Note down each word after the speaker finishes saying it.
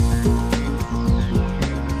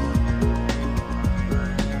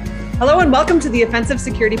Hello and welcome to the Offensive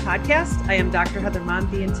Security Podcast. I am Dr. Heather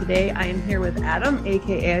Monthie, and today I am here with Adam,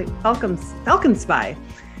 aka FalconSpy.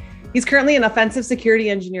 He's currently an offensive security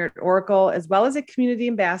engineer at Oracle, as well as a community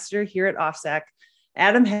ambassador here at OffSec.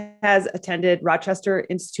 Adam has attended Rochester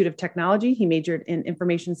Institute of Technology. He majored in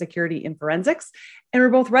information security and forensics, and we're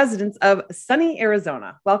both residents of sunny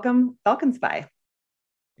Arizona. Welcome, FalconSpy.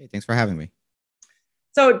 Hey, thanks for having me.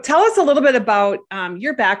 So tell us a little bit about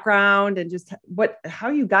your background and just how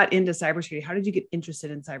you got into cybersecurity. How did you get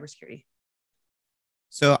interested in cybersecurity?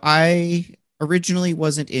 So I originally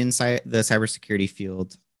wasn't in the cybersecurity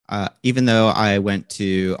field, even though I went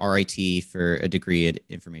to RIT for a degree in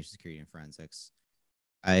information security and forensics.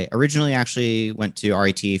 I originally actually went to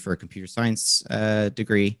RIT for a computer science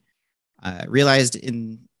degree. Realized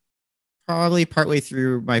in probably partway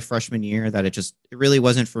through my freshman year that it really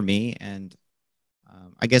wasn't for me. And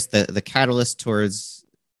I guess the catalyst towards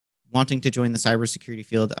wanting to join the cybersecurity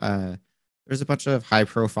field, there's a bunch of high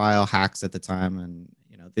profile hacks at the time, and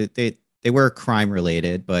they were crime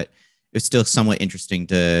related, but it was still somewhat interesting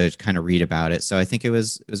to kind of read about it. So I think it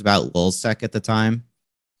was about OSCP at the time,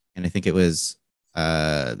 and I think it was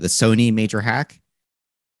the Sony major hack,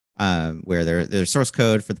 where their source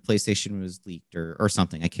code for the PlayStation was leaked or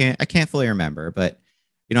something. I can't fully remember, but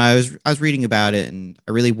I was reading about it, and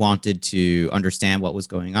I really wanted to understand what was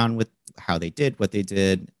going on with how they did what they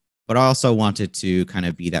did, but I also wanted to kind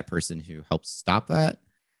of be that person who helps stop that.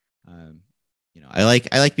 I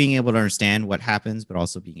like being able to understand what happens, but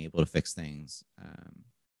also being able to fix things.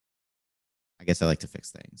 I guess I like to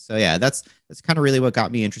fix things. So yeah, that's kind of really what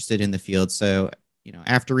got me interested in the field. So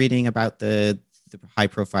after reading about the high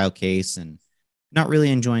profile case and not really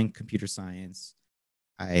enjoying computer science,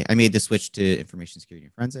 I made the switch to information security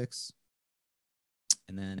and forensics.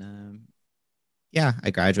 And then,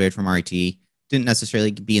 I graduated from RIT. Didn't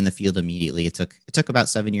necessarily be in the field immediately. It took about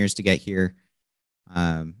 7 years to get here.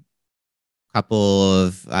 Couple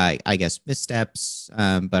of, I guess, missteps,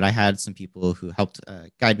 but I had some people who helped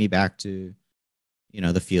guide me back to,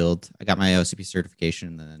 the field. I got my OSCP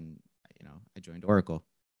certification, and then, I joined Oracle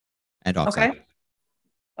and OffSec.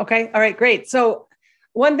 Okay. All right, great. So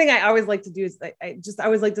one thing I always like to do is I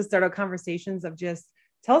always like to start out conversations of just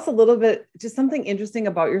tell us a little bit, just something interesting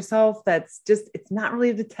about yourself it's not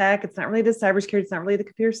related to tech, it's not related to cybersecurity, it's not related to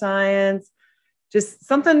computer science, just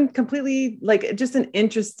something completely just an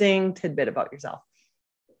interesting tidbit about yourself.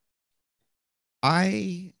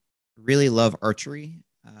 I really love archery,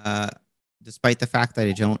 despite the fact that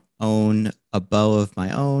I don't own a bow of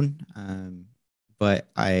my own. But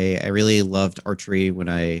I really loved archery when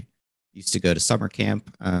I used to go to summer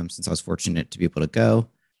camp, since I was fortunate to be able to go.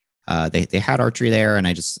 They had archery there, and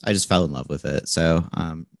I just fell in love with it. So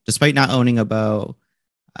despite not owning a bow,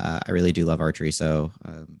 I really do love archery. So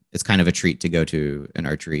it's kind of a treat to go to an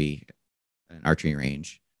archery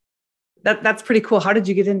range. That's pretty cool. How did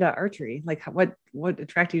you get into archery? What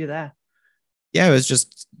attracted you to that? Yeah, it was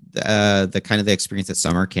just the kind of the experience at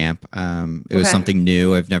summer camp. It was something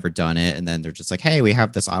new. I've never done it. And then they're just like, hey, we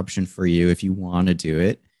have this option for you if you want to do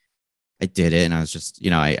it. I did it, and I was just,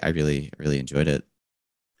 I really, really enjoyed it.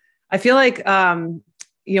 I feel like,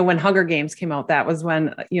 when Hunger Games came out, that was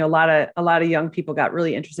when, a lot of young people got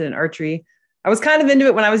really interested in archery. I was kind of into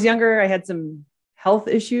it when I was younger. I had some health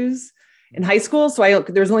issues in high school, so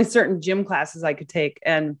there was only certain gym classes I could take,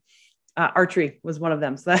 and archery was one of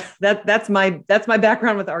them. So that's my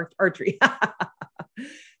background with archery.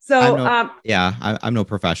 So I'm no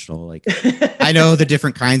professional. I know the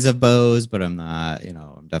different kinds of bows, but I'm not,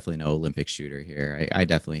 I'm definitely no Olympic shooter here. I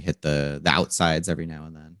definitely hit the outsides every now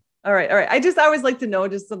and then. All right. I always like to know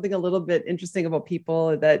just something a little bit interesting about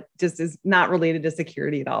people that just is not related to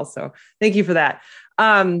security at all. So thank you for that.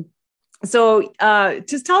 So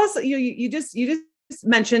just tell us, you just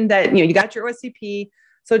mentioned that, you got your OSCP.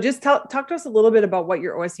 So just talk to us a little bit about what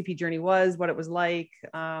your OSCP journey was, what it was like.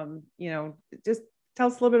 Just tell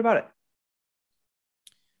us a little bit about it.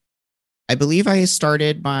 I believe I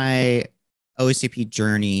started my OSCP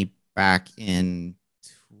journey back in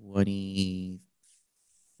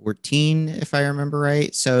 2014, if I remember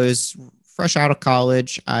right. So it was fresh out of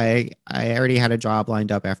college. I already had a job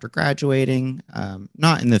lined up after graduating,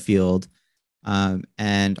 not in the field.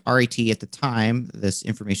 And RIT at the time, this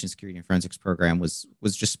information security and forensics program was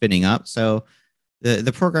just spinning up. So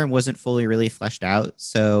the program wasn't fully really fleshed out.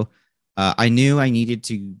 So I knew I needed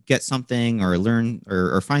to get something or learn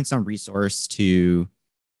or find some resource to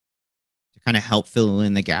kind of help fill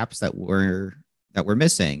in the gaps that were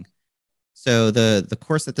missing. So the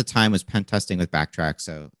course at the time was pen testing with Backtrack.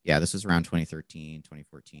 So yeah, this was around 2013,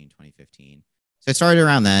 2014, 2015. So I started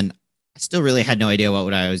around then. I still really had no idea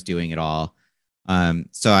what I was doing at all.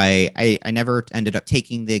 So I never ended up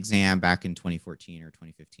taking the exam back in 2014 or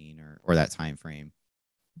 2015 or that time frame.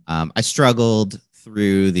 I struggled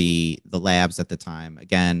through the labs at the time.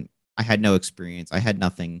 Again, I had no experience. I had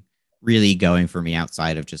nothing really going for me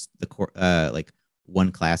outside of just like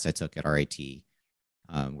one class I took at RIT,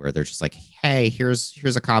 where they're just like, hey,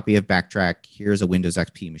 here's a copy of Backtrack. Here's a Windows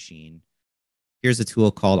XP machine. Here's a tool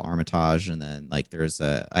called Armitage, and then like there's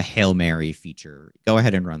a Hail Mary feature. Go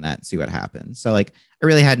ahead and run that and see what happens. So like I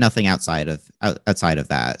really had nothing outside of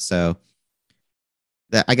that. So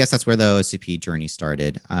I guess that's where the OSCP journey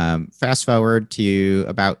started. Fast forward to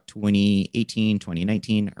about 2018,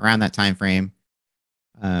 2019, around that time frame.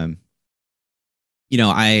 Um,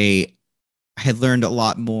 I had learned a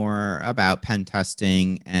lot more about pen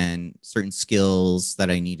testing and certain skills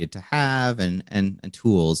that I needed to have and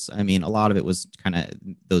tools. I mean, a lot of it was kind of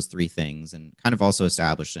those three things, and kind of also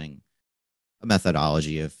establishing a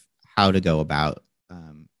methodology of how to go about,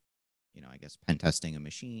 I guess pen testing a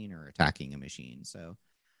machine or attacking a machine. So,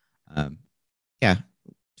 yeah,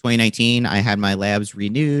 2019, I had my labs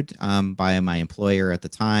renewed by my employer at the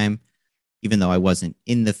time. Even though I wasn't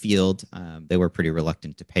in the field, they were pretty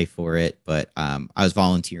reluctant to pay for it. But I was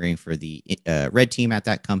volunteering for the red team at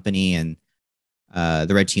that company, and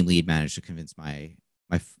the red team lead managed to convince my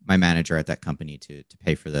manager at that company to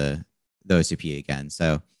pay for the OCP again.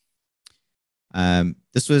 So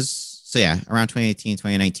this was around 2018,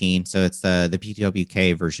 2019. So it's the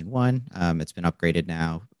PTWK version 1. It's been upgraded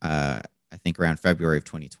now. I think around February of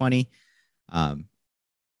 2020.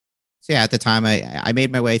 So yeah, at the time I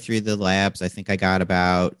made my way through the labs. I think I got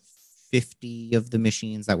about 50 of the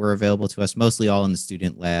machines that were available to us, mostly all in the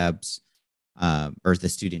student labs, or the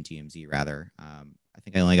student TMZ rather. I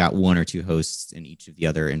think I only got 1 or 2 hosts in each of the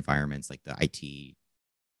other environments, like the IT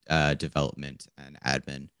development and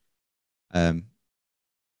admin.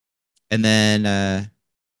 And then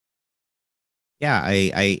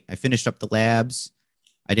I finished up the labs.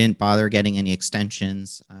 I didn't bother getting any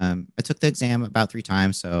extensions. I took the exam about 3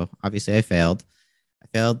 times, so obviously I failed. I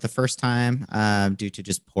failed the first time due to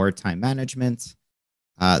just poor time management.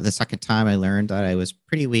 The second time I learned that I was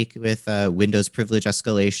pretty weak with Windows privilege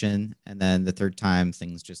escalation. And then the third time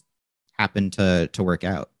things just happened to work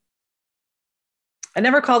out. I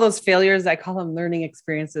never call those failures. I call them learning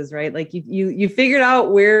experiences, right? Like you figured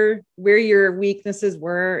out where your weaknesses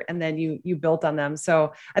were, and then you built on them.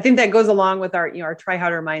 So I think that goes along with our, our try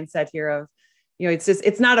harder mindset here of,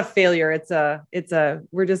 it's not a failure.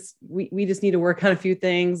 We just need to work on a few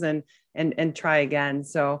things and try again.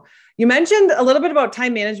 So you mentioned a little bit about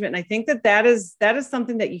time management. And I think that is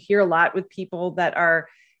something that you hear a lot with people that are,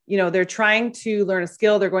 they're trying to learn a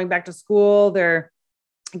skill. They're going back to school. They're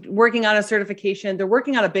working on a certification. They're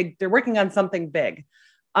working on something big.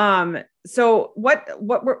 So what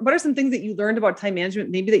are some things that you learned about time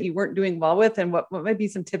management, maybe that you weren't doing well with, and what might be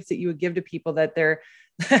some tips that you would give to people that they're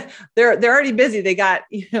already busy. They got,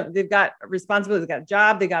 they've got responsibility, they got a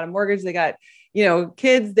job, they got a mortgage, they got,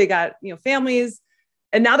 kids, they got, families,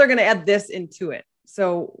 and now they're going to add this into it.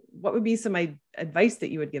 So what would be some advice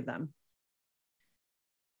that you would give them?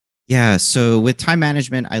 Yeah, so with time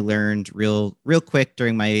management, I learned real quick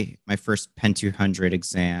during my first Pen 200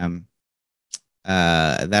 exam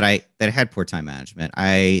that I had poor time management.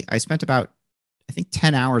 I spent about, I think,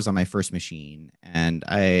 10 hours on my first machine, and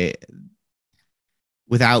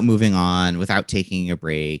without moving on, without taking a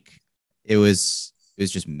break, it was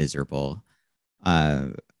just miserable.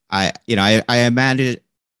 I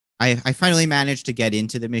finally managed to get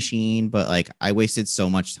into the machine, but like I wasted so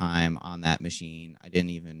much time on that machine. I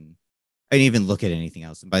didn't even look at anything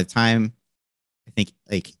else. And by the time I think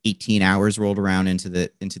like 18 hours rolled around into the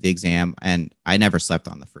exam, and I never slept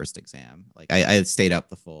on the first exam. Like I stayed up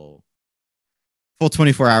the full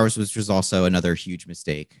 24 hours, which was also another huge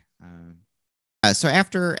mistake. So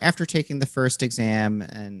after taking the first exam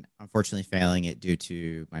and unfortunately failing it due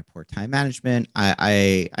to my poor time management,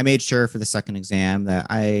 I made sure for the second exam that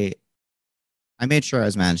I made sure I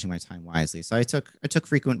was managing my time wisely. So I took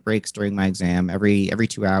frequent breaks during my exam, every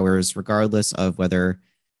 2 hours, regardless of whether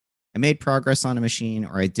I made progress on a machine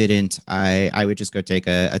or I didn't. I would just go take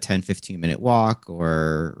a 10, 15-minute walk,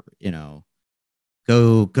 or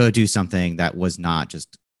go do something that was not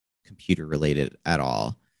just computer related at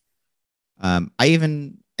all. I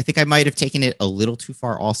think I might have taken it a little too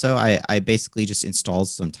far also. I basically just installed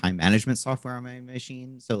some time management software on my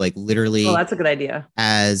machine. So like literally, Oh, that's a good idea.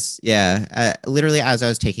 Literally as I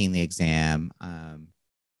was taking the exam,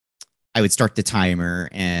 I would start the timer,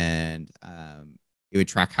 and it would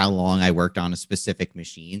track how long I worked on a specific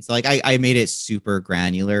machine. So like I made it super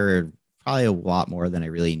granular, probably a lot more than I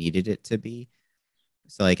really needed it to be.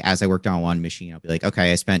 So like as I worked on one machine, I'll be like,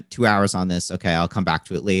 okay, I spent 2 hours on this. Okay, I'll come back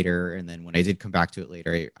to it later. And then when I did come back to it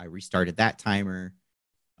later, I restarted that timer.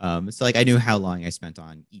 So like I knew how long I spent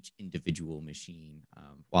on each individual machine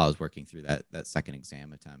while I was working through that second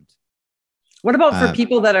exam attempt. What about for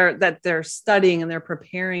people that they're studying and they're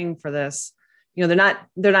preparing for this? They're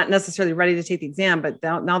not necessarily ready to take the exam, but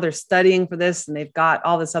now they're studying for this and they've got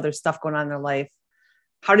all this other stuff going on in their life.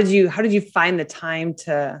 How did you find the time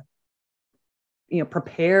to,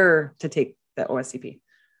 prepare to take the OSCP?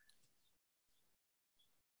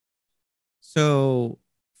 So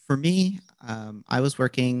for me, I was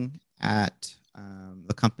working at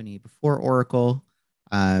the company before Oracle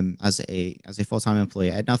as a full-time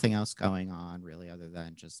employee. I had nothing else going on really other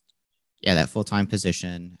than just that full-time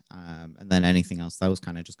position, and then anything else that was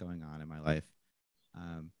kind of just going on in my life.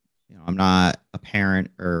 I'm not a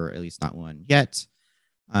parent, or at least not one yet.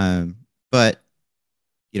 But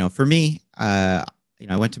for me, I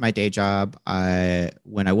went to my day job.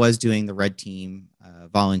 When I was doing the red team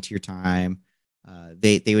volunteer time,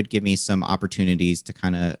 they would give me some opportunities to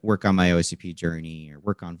kind of work on my OSCP journey or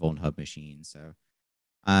work on VulnHub machines. So,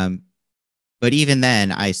 but even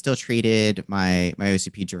then, I still treated my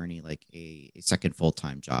OSCP journey like a second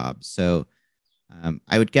full-time job. So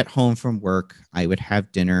I would get home from work, I would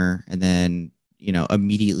have dinner, and then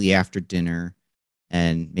immediately after dinner,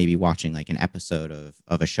 and maybe watching like an episode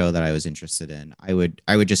of a show that I was interested in, I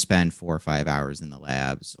would just spend 4 or 5 hours in the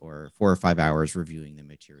labs, or 4 or 5 hours reviewing the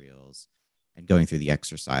materials and going through the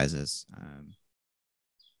exercises.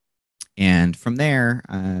 And from there,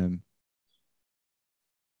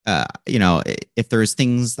 if there's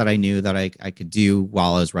things that I knew that I could do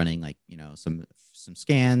while I was running, like, some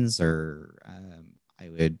scans, or I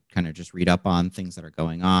would kind of just read up on things that are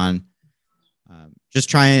going on. Just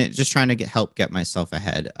trying to help get myself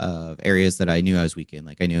ahead of areas that I knew I was weak in.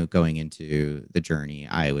 Like I knew going into the journey,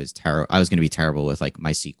 I was going to be terrible with like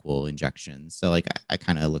MySQL injections. So like I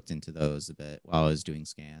kind of looked into those a bit while I was doing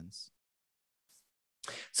scans.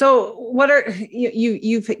 So what are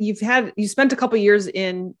you spent a couple of years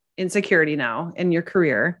in security now in your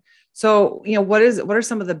career. So, what are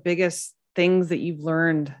some of the biggest things that you've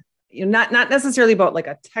learned? Not necessarily about like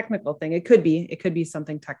a technical thing. It could be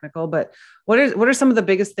something technical, but what are some of the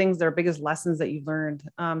biggest things that are biggest lessons that you've learned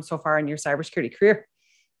so far in your cybersecurity career?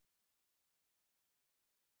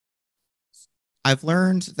 I've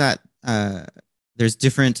learned that there's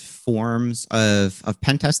different forms of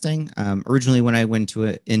pen testing. Originally, when I went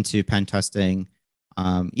into pen testing,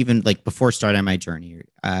 even like before starting my journey,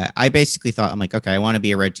 I basically thought, I'm like, okay, I want to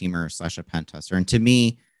be a red teamer / a pen tester. And to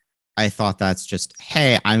me, I thought that's just,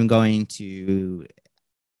 hey, I'm going to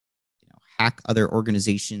hack other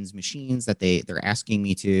organizations' machines that they're asking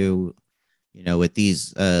me to, with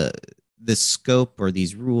these this scope or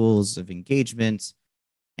these rules of engagement.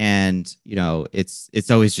 And it's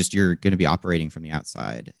always just, you're going to be operating from the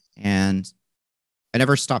outside. And I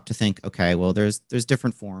never stopped to think, okay, well, there's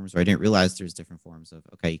different forms, or I didn't realize there's different forms of,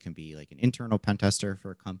 okay, you can be like an internal pen tester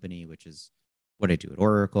for a company, which is what I do at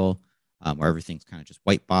Oracle, where everything's kind of just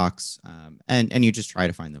white box, and you just try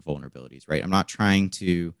to find the vulnerabilities, right? I'm not trying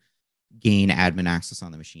to gain admin access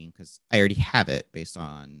on the machine because I already have it based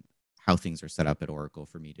on how things are set up at Oracle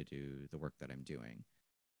for me to do the work that I'm doing.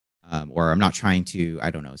 Or I'm not trying to,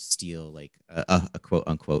 I don't know, steal like a quote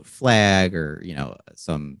unquote flag, or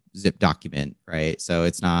some zip document, right? So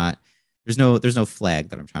it's not, there's no flag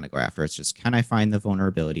that I'm trying to go after. It's just, can I find the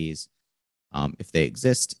vulnerabilities? If they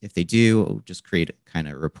exist, if they do, just create a kind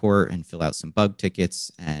of report and fill out some bug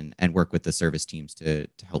tickets, and work with the service teams to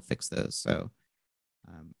help fix those. So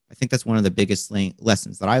I think that's one of the biggest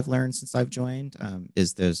lessons that I've learned since I've joined,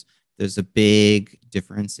 is there's a big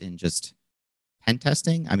difference in just pen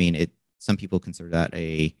testing. I mean, some people consider that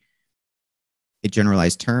a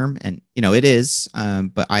generalized term, and it is.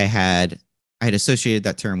 But I had associated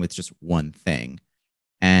that term with just one thing,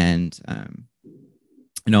 and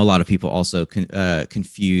I know a lot of people also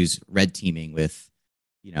confuse red teaming with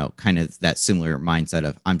kind of that similar mindset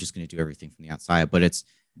of, I'm just going to do everything from the outside. But it's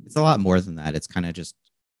a lot more than that. It's kind of just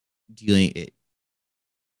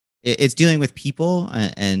it's dealing with people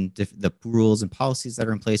and the rules and policies that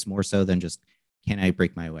are in place, more so than just, can I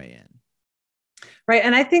break my way in? Right.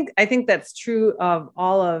 And I think that's true of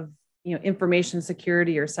all of, information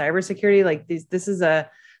security or cybersecurity. Like this is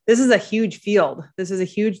a huge field. This is a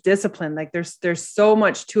huge discipline. Like there's so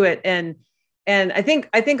much to it. And I think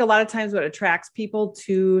a lot of times what attracts people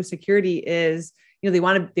to security is, they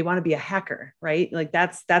want to be a hacker, right? Like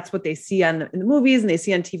that's what they see in the movies, and they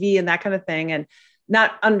see on TV and that kind of thing. And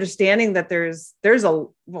not understanding that there's first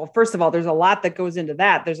of all, there's a lot that goes into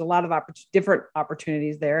that. There's a lot of different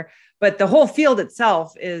opportunities there, but the whole field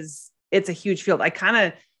itself it's a huge field.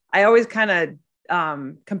 I always kind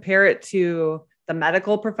of compare it to the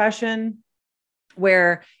medical profession,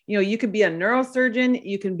 where, you could be a neurosurgeon,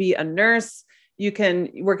 you can be a nurse, you can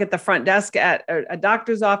work at the front desk at a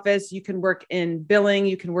doctor's office, you can work in billing,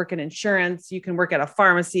 you can work in insurance, you can work at a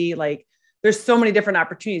pharmacy. Like, there's so many different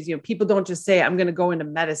opportunities. People don't just say, I'm going to go into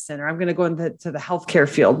medicine or I'm going to go into the healthcare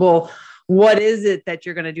field. Well, what is it that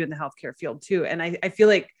you're going to do in the healthcare field too? And I feel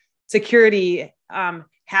like security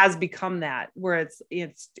has become that, where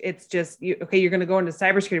it's just, okay, you're going to go into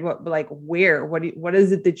cybersecurity, but like where, what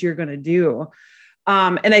is it that you're going to do?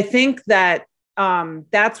 And I think that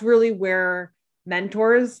that's really where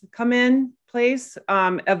mentors come in place,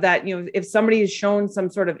 of that, if somebody has shown some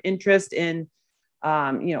sort of interest in,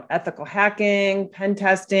 ethical hacking, pen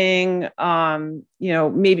testing,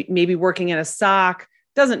 maybe working in a SOC,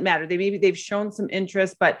 doesn't matter. They've shown some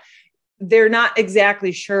interest, but they're not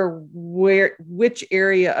exactly sure which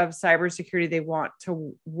area of cybersecurity they want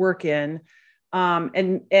to work in.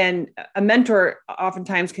 And a mentor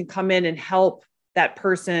oftentimes can come in and help that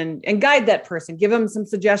person and guide that person, give them some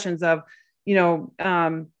suggestions of,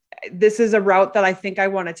 this is a route that I think I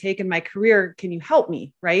want to take in my career. Can you help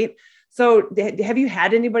me? Right. So have you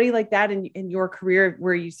had anybody like that in your career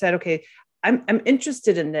where you said, okay, I'm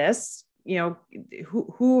interested in this,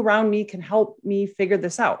 who around me can help me figure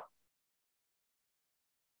this out?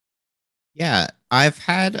 Yeah, I've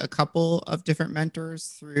had a couple of different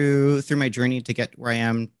mentors through my journey to get where I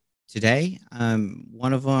am today.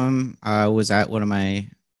 One of them was at one of my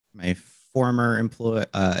former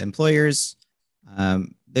employers.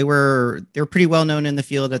 They were pretty well known in the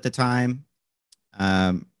field at the time.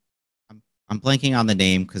 I'm blanking on the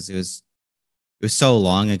name because it was so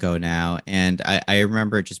long ago now, and I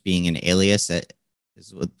remember it just being an alias. That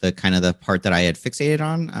is the kind of the part that I had fixated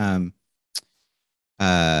on.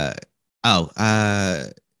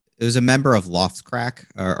 It was a member of Crack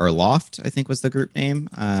or Loft, I think was the group name.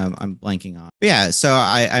 I'm blanking on. But yeah, so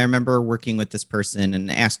I remember working with this person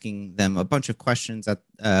and asking them a bunch of questions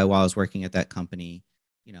while I was working at that company.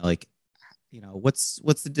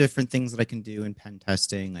 What's the different things that I can do in pen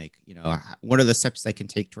testing? Like, what are the steps I can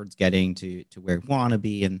take towards getting to where I want to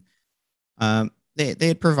be? And they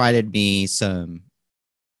had provided me some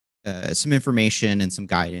information and some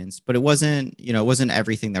guidance, but it wasn't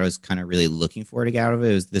everything that I was kind of really looking for to get out of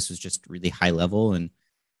it. This was just really high level. And,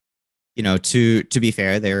 to be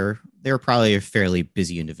fair, they're probably a fairly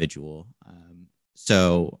busy individual.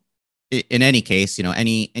 So in any case,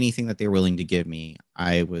 anything that they were willing to give me,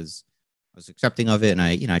 I was accepting of it. And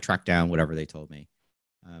I tracked down whatever they told me.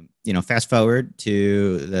 Fast forward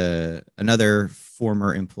to another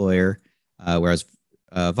former employer, where I was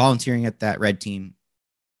volunteering at that red team.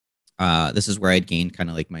 This is where I'd gained kind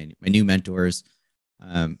of like my new mentors.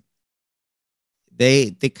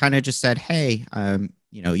 They kind of just said, hey,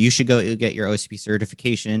 you should go get your OSCP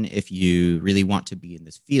certification if you really want to be in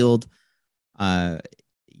this field.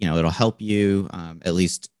 It'll help you at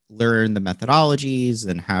least learn the methodologies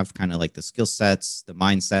and have kind of like the skill sets, the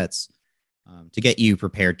mindsets, to get you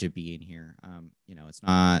prepared to be in here. It's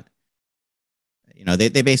not,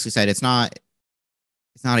 they basically said it's not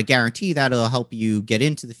a guarantee that it'll help you get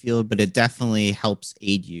into the field, but it definitely helps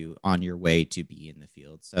aid you on your way to be in the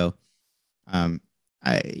field. So, I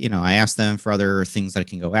asked them for other things that I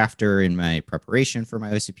can go after in my preparation for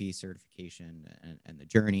my OCP certification and the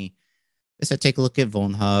journey. They said, take a look at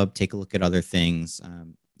VulnHub, take a look at other things,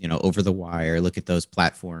 over the wire, look at those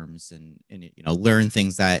platforms and learn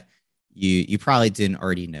things that you probably didn't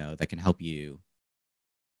already know that can help you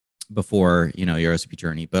before, your OCP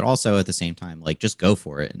journey, but also at the same time, like, just go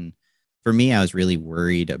for it. And for me, I was really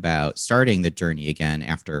worried about starting the journey again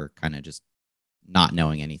after kind of just not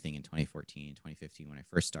knowing anything in 2014, 2015, when I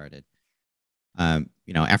first started.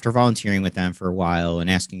 After volunteering with them for a while and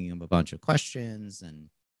asking them a bunch of questions and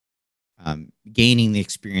gaining the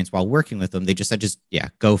experience while working with them, they just said,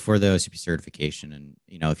 go for the OCP certification. And,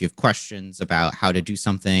 if you have questions about how to do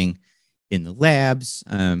something in the labs,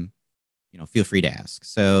 feel free to ask.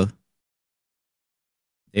 So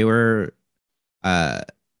they were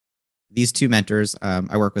these two mentors.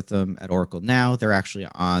 I work with them at Oracle now. They're actually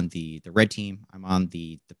on the red team. I'm on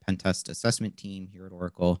the pen test assessment team here at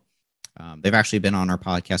Oracle. They've actually been on our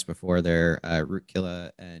podcast before. They're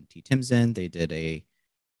Rootkilla and T. Timson. They did a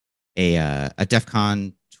DEF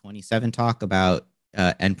CON 27 talk about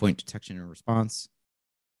endpoint detection and response,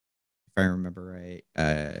 if I remember right.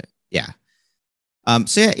 Yeah.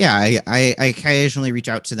 I occasionally reach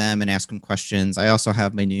out to them and ask them questions. I also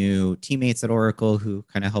have my new teammates at Oracle who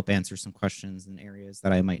kind of help answer some questions in areas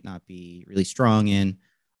that I might not be really strong in.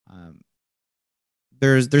 Um,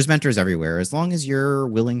 there's mentors everywhere. As long as you're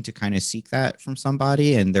willing to kind of seek that from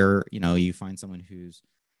somebody, and you find someone who's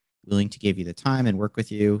willing to give you the time and work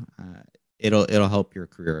with you, it'll help your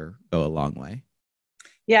career go a long way.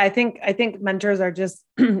 Yeah, I think mentors are just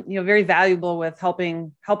very valuable with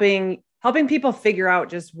helping people figure out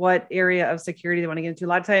just what area of security they want to get into. A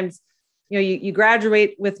lot of times, you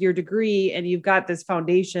graduate with your degree and you've got this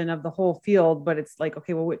foundation of the whole field, but it's like,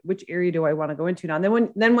 okay, well, which area do I want to go into now?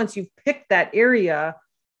 And then once you've picked that area,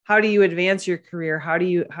 how do you advance your career? How do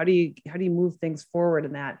you move things forward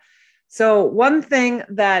in that? So one thing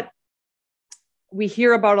that we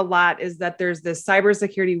hear about a lot is that there's this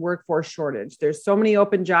cybersecurity workforce shortage. There's so many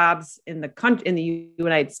open jobs in the country, in the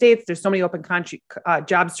United States. There's so many open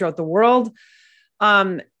jobs throughout the world.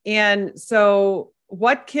 And so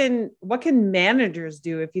what can managers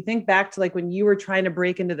do? If you think back to like when you were trying to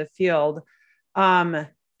break into the field, and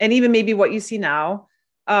even maybe what you see now,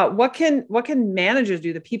 what can managers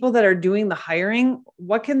do? The people that are doing the hiring,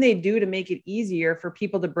 what can they do to make it easier for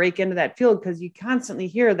people to break into that field? Because you constantly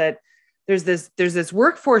hear that there's this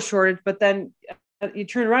workforce shortage, but then you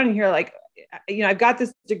turn around and hear like, I've got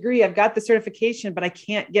this degree, I've got the certification, but I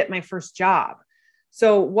can't get my first job.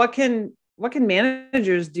 So what can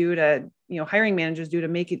managers do to, hiring managers do to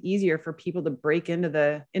make it easier for people to break into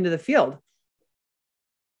the field?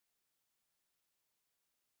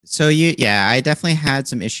 So I definitely had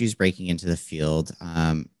some issues breaking into the field.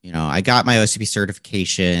 I got my OSCP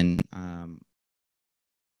certification.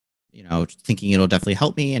 Thinking it'll definitely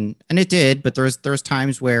help me, and it did. But there's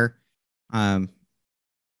times where, it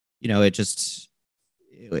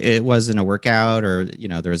wasn't a workout, or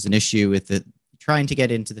there was an issue with it trying to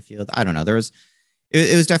get into the field. I don't know.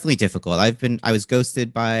 It was definitely difficult. I was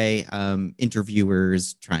ghosted by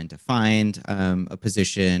interviewers trying to find a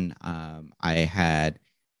position. I had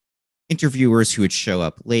interviewers who would show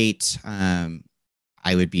up late.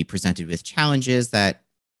 I would be presented with challenges that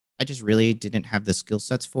I just really didn't have the skill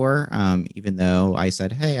sets for, even though I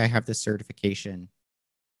said, hey, I have this certification.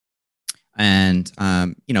 And,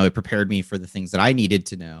 it prepared me for the things that I needed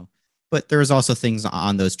to know. But there was also things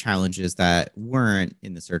on those challenges that weren't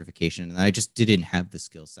in the certification and I just didn't have the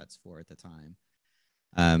skill sets for at the time.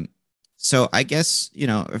 So I guess,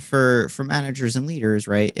 for managers and leaders,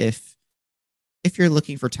 right, if you're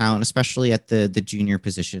looking for talent, especially at the junior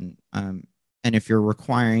position, and if you're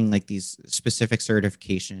requiring like these specific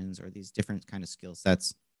certifications or these different kind of skill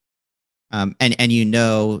sets, and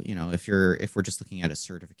if we're just looking at a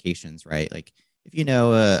certifications, right? Like if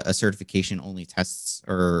a certification only tests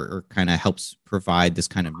or kind of helps provide this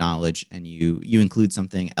kind of knowledge, and you include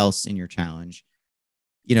something else in your challenge,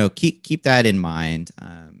 keep that in mind.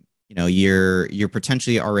 You're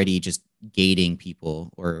potentially already just gating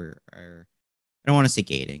people, or I don't want to say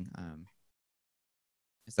gating.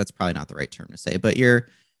 That's probably not the right term to say, but you're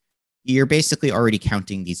basically already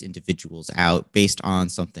counting these individuals out based on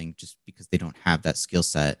something just because they don't have that skill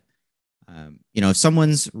set. If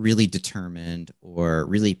someone's really determined or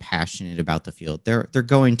really passionate about the field, they're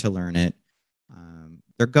going to learn it.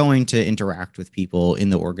 They're going to interact with people in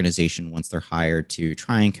the organization once they're hired to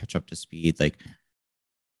try and catch up to speed. Like,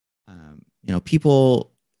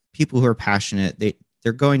 people who are passionate,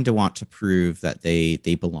 they're going to want to prove that they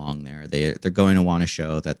belong there. They're going to want to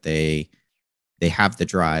show that they have the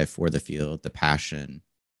drive for the field, the passion.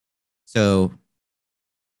 So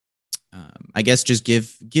I guess just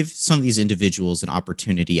give some of these individuals an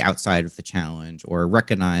opportunity outside of the challenge, or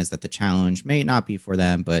recognize that the challenge may not be for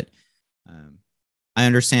them, but I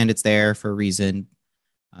understand it's there for a reason,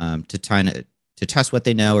 to test what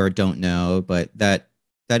they know or don't know, but that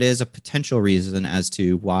is a potential reason as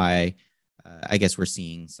to why I guess we're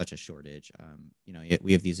seeing such a shortage.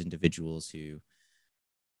 We have these individuals who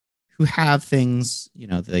have things,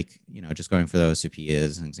 just going for the OSCP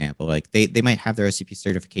as an example, like they might have their OSCP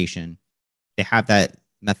certification. They have that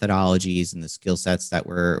methodologies and the skill sets that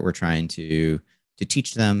we're trying to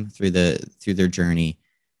teach them through their journey,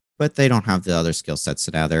 but they don't have the other skill sets.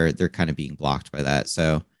 So now they're kind of being blocked by that.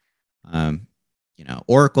 So,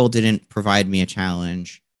 Oracle didn't provide me a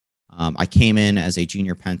challenge. I came in as a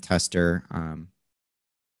junior pen tester,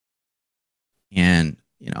 and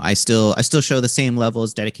I still show the same level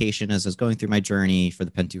of dedication as I was going through my journey for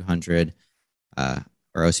the Pen 200, or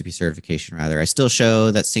OCP certification rather. I still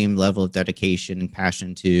show that same level of dedication and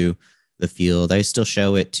passion to the field. I still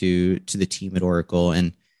show it to the team at Oracle,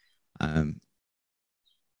 and I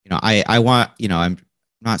want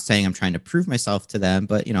not saying I'm trying to prove myself to them,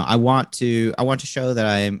 but I want to show that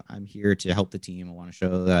I'm here to help the team. I want to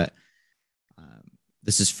show that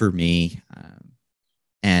this is for me,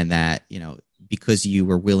 and that because you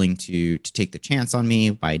were willing to take the chance on me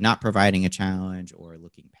by not providing a challenge or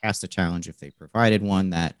looking past a challenge if they provided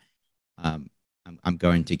one, that I'm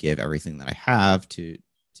going to give everything that I have to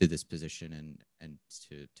this position and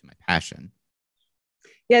to my passion.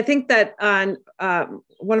 Yeah, I think that on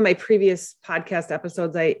one of my previous podcast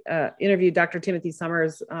episodes, I interviewed Dr. Timothy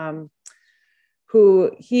Summers,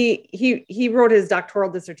 who he wrote his doctoral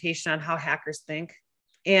dissertation on how hackers think.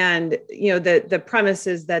 And the premise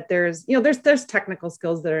is that there's technical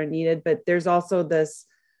skills that are needed, but there's also this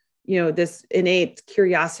innate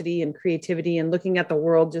curiosity and creativity and looking at the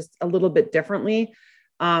world just a little bit differently.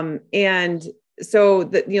 And so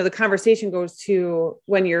the conversation goes to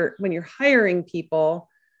when you're hiring people,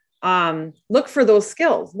 look for those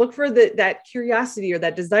skills, look for that curiosity or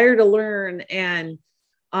that desire to learn. And,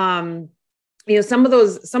 some of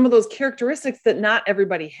those characteristics that not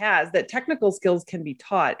everybody has, that technical skills can be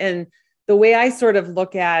taught. And the way I sort of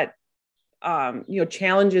look at,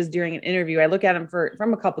 challenges during an interview, I look at them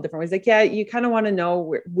from a couple different ways. Like, yeah, you kind of want to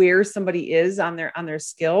know where somebody is on their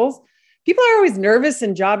skills. People are always nervous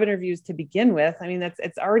in job interviews to begin with. I mean,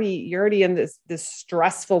 you're already in this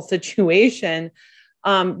stressful situation.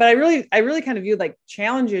 But I really kind of view like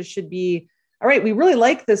challenges should be, all right, we really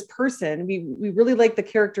like this person. We really like the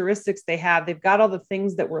characteristics they have. They've got all the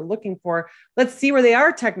things that we're looking for. Let's see where they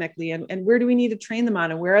are technically and where do we need to train them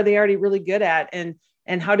on and where are they already really good at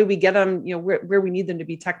and how do we get them, where we need them to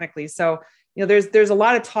be technically. So, there's a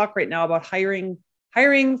lot of talk right now about hiring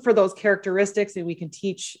for those characteristics, and we can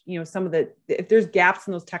teach, some of if there's gaps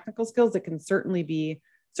in those technical skills, it can certainly be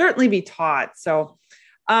taught. So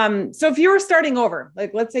if you were starting over,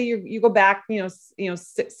 like, let's say you go back,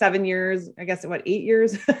 7 years, I guess 8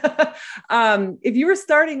 years. If you were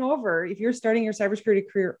starting over, if you're starting your cybersecurity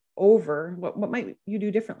career over, what might you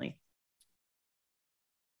do differently?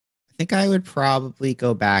 I think I would probably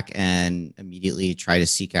go back and immediately try to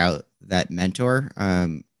seek out that mentor.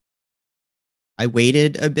 I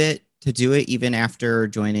waited a bit to do it, even after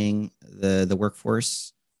joining the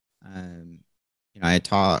workforce. I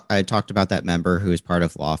had talked about that member who was part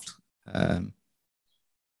of Loft, and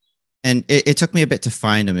it took me a bit to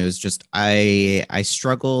find him. It was just I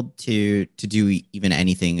struggled to do even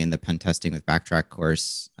anything in the pen testing with Backtrack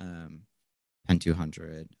course, Pen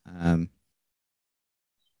 200,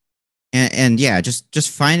 and yeah, just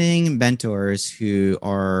finding mentors who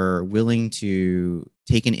are willing to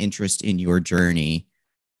take an interest in your journey.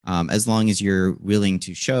 As long as you're willing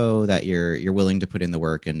to show that you're willing to put in the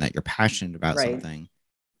work and that you're passionate about Right. something,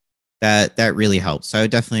 that really helps. So I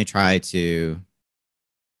would definitely try to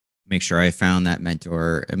make sure I found that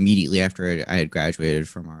mentor immediately after I had graduated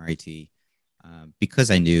from RIT,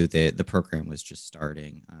 because I knew that the program was just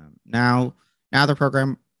starting. Now the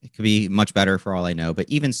program, it could be much better for all I know, but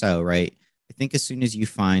even so, right? I think as soon as you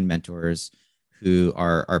find mentors who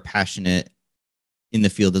are passionate in the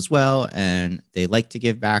field as well, and they like to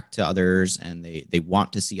give back to others, and they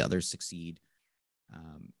want to see others succeed,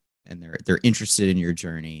 and they're interested in your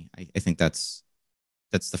journey, I think that's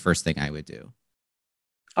the first thing I would do.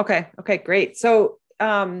 Okay, great. So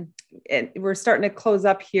we're starting to close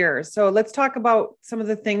up here. So let's talk about some of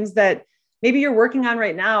the things that maybe you're working on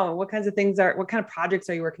right now, and what kind of projects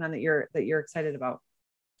are you working on that you're excited about?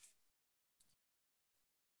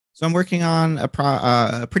 So I'm working on a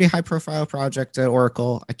pretty high profile project at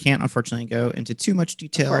Oracle. I can't unfortunately go into too much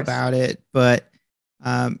detail about it, but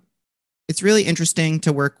it's really interesting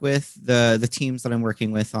to work with the teams that I'm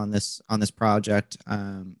working with on this project.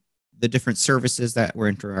 The different services that we're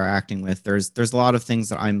interacting with. There's a lot of things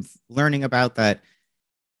that I'm learning about that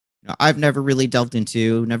I've never really delved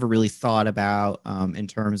into, never really thought about in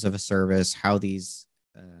terms of a service, how these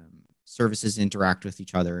services interact with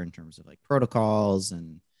each other in terms of like protocols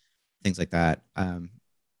and things like that. At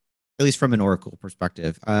least from an Oracle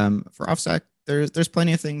perspective. For OffSec, there's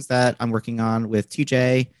plenty of things that I'm working on with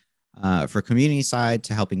TJ for community side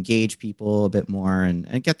to help engage people a bit more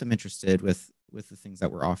and get them interested with the things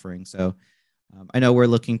that we're offering. So I know we're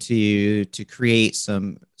looking to create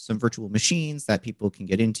some virtual machines that people can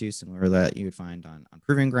get into, similar that you would find on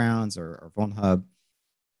Proving Grounds or VulnHub,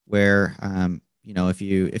 where if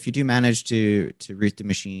you do manage to root the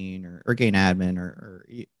machine or gain admin or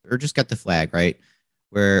just get the flag, right,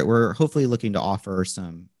 where we're hopefully looking to offer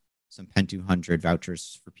some Pen 200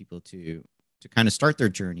 vouchers for people to kind of start their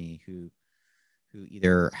journey who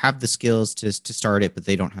either have the skills to start it, but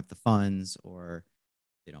they don't have the funds, or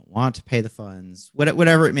they don't want to pay the funds,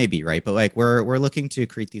 whatever it may be, right? But like we're looking to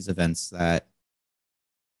create these events that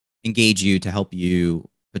engage you to help you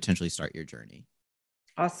potentially start your journey.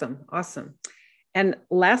 Awesome. And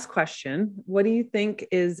last question, what do you think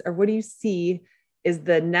is, or what do you see is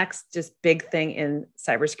the next just big thing in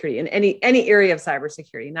cybersecurity, in any area of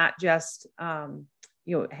cybersecurity, not just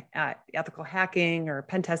ethical hacking or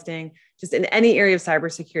pen testing, just in any area of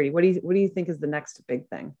cybersecurity? What do you think is the next big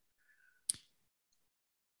thing?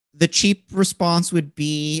 The cheap response would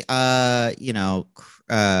be, blockchain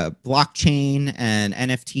and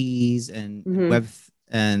NFTs and web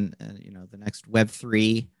and the next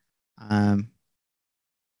Web3.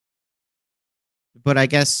 But I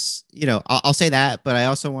guess, I'll say that, but I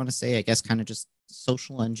also want to say, I guess, kind of just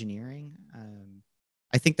social engineering.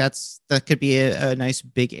 I think that could be a nice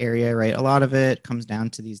big area, right? A lot of it comes down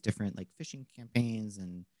to these different like phishing campaigns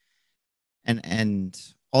and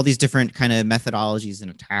all these different kind of methodologies and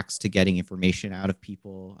attacks to getting information out of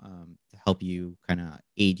people to help you kind of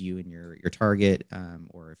aid you in your target,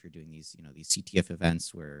 or if you're doing these CTF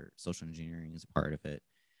events where social engineering is a part of it.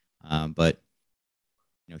 But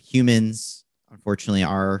humans unfortunately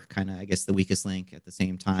are kind of, I guess, the weakest link at the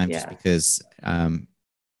same time, just because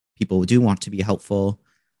people do want to be helpful,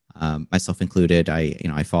 myself included.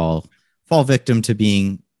 I fall victim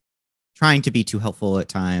to trying to be too helpful at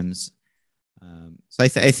times. So I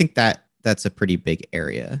think that's a pretty big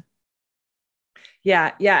area.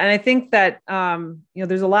 Yeah. And I think that,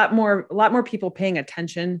 there's a lot more people paying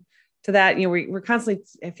attention to that.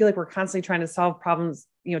 I feel like we're constantly trying to solve problems,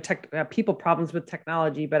 people problems with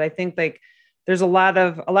technology, but I think like there's a lot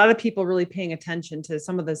of people really paying attention to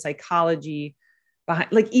some of the psychology behind,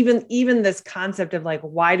 like even this concept of like,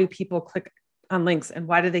 why do people click on links and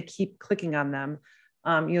why do they keep clicking on them?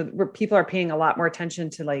 Where people are paying a lot more attention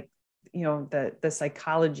to like, the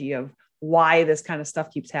psychology of why this kind of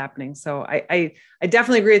stuff keeps happening. So I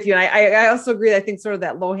definitely agree with you. And I also agree. I think sort of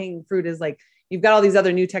that low hanging fruit is like, you've got all these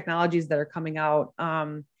other new technologies that are coming out.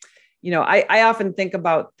 I often think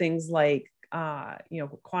about things like,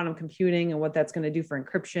 quantum computing and what that's going to do for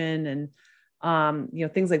encryption and,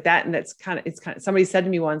 things like that. And it's kind of, somebody said to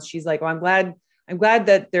me once, she's like, well, I'm glad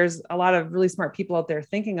that there's a lot of really smart people out there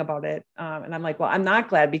thinking about it. And I'm like, well, I'm not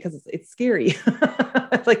glad because it's scary.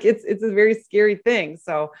 Like it's a very scary thing.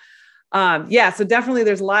 So, so definitely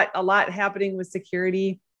there's a lot happening with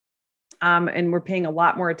security. And we're paying a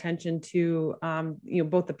lot more attention to,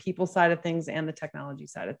 both the people side of things and the technology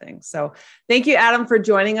side of things. So thank you, Adam, for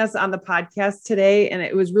joining us on the podcast today. And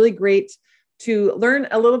it was really great to learn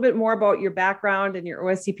a little bit more about your background and your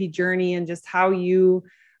OSCP journey and just how you,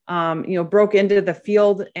 broke into the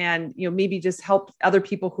field and, maybe just helped other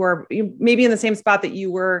people who are maybe in the same spot that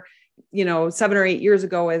you were, 7 or 8 years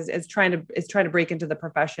ago as trying to break into the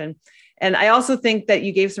profession. And I also think that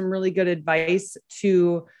you gave some really good advice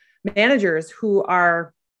to managers who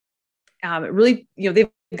are really, they've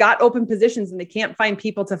got open positions and they can't find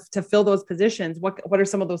people to fill those positions. What are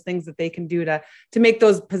some of those things that they can do to make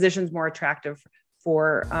those positions more attractive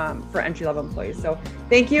for entry-level employees? So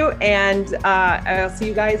thank you. And I'll see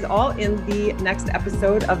you guys all in the next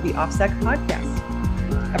episode of the OffSec podcast.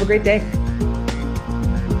 Have a great day.